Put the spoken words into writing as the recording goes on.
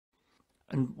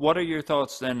And what are your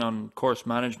thoughts then on course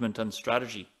management and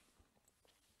strategy?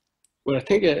 Well, I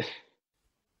think it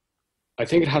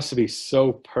has to be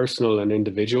so personal and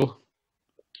individual,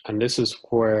 and this is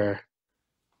where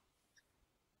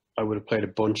I would have played a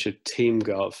bunch of team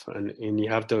golf, and you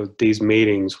have these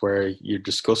meetings where you're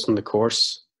discussing the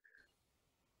course.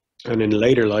 And in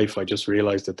later life, I just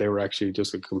realized that they were actually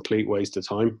just a complete waste of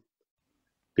time,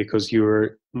 because you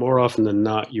were, more often than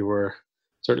not, you were,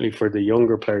 certainly for the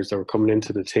younger players that were coming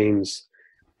into the teams,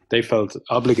 they felt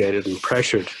obligated and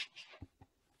pressured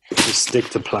to stick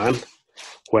to plan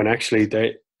when actually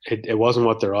it wasn't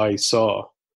what their eyes saw.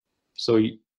 So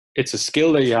it's a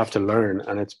skill that you have to learn,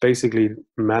 and it's basically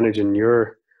managing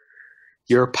your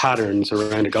patterns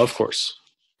around a golf course.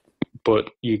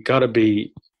 But you gotta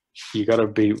be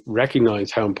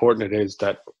recognize how important it is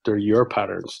that they're your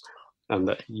patterns, and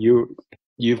that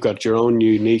you've got your own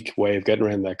unique way of getting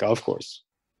around that golf course.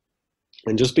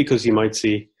 And just because you might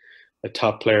see a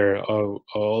top player, oh,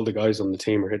 all the guys on the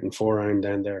team are hitting 4 iron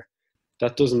down there,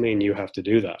 that doesn't mean you have to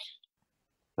do that.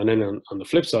 And then on the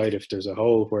flip side, if there's a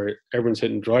hole where everyone's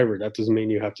hitting driver, that doesn't mean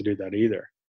you have to do that either.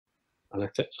 And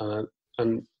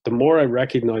and the more I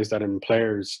recognize that in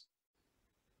players,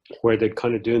 where they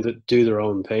kind of do their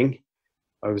own thing,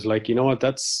 I was like, you know what,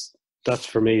 that's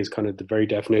for me is kind of the very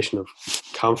definition of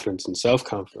confidence and self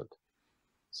confidence.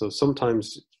 So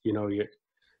sometimes,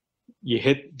 you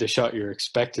hit the shot you're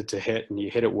expected to hit, and you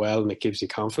hit it well, and it gives you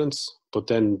confidence. But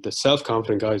then the self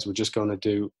confident guys were just going to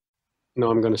do, no,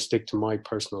 I'm going to stick to my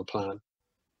personal plan.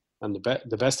 And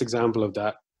the best example of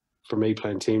that for me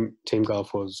playing team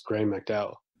golf was Graham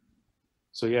McDowell.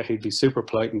 So yeah, he'd be super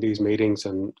polite in these meetings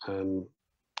and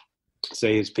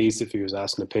say his piece if he was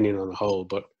asked an opinion on a hole,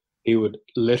 but he would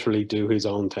literally do his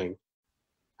own thing.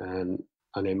 And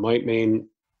it might mean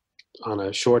on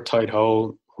a short tight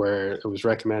hole where it was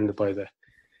recommended by the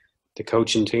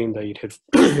coaching team that you'd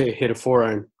hit a 4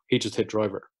 iron, he just hit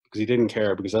driver because he didn't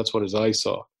care, because that's what his eyes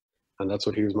saw, and that's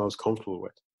what he was most comfortable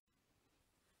with.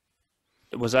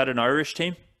 Was that an Irish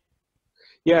team?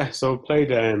 Yeah, so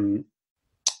played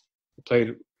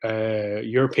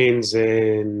Europeans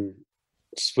in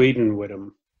Sweden with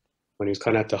him when he was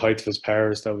kind of at the height of his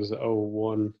powers. That was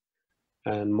 '01,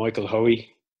 and Michael Hoey,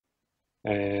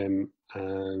 and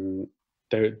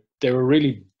they were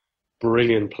really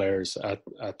brilliant players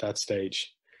at that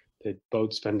stage. They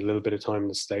both spent a little bit of time in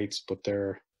the States, but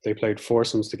they played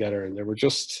foursomes together, and they were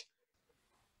just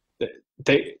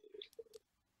they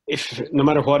if no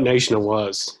matter what nation it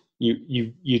was,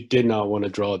 you did not want to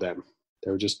draw them. They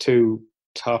were just two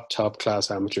top class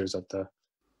amateurs at the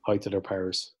height of their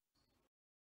powers.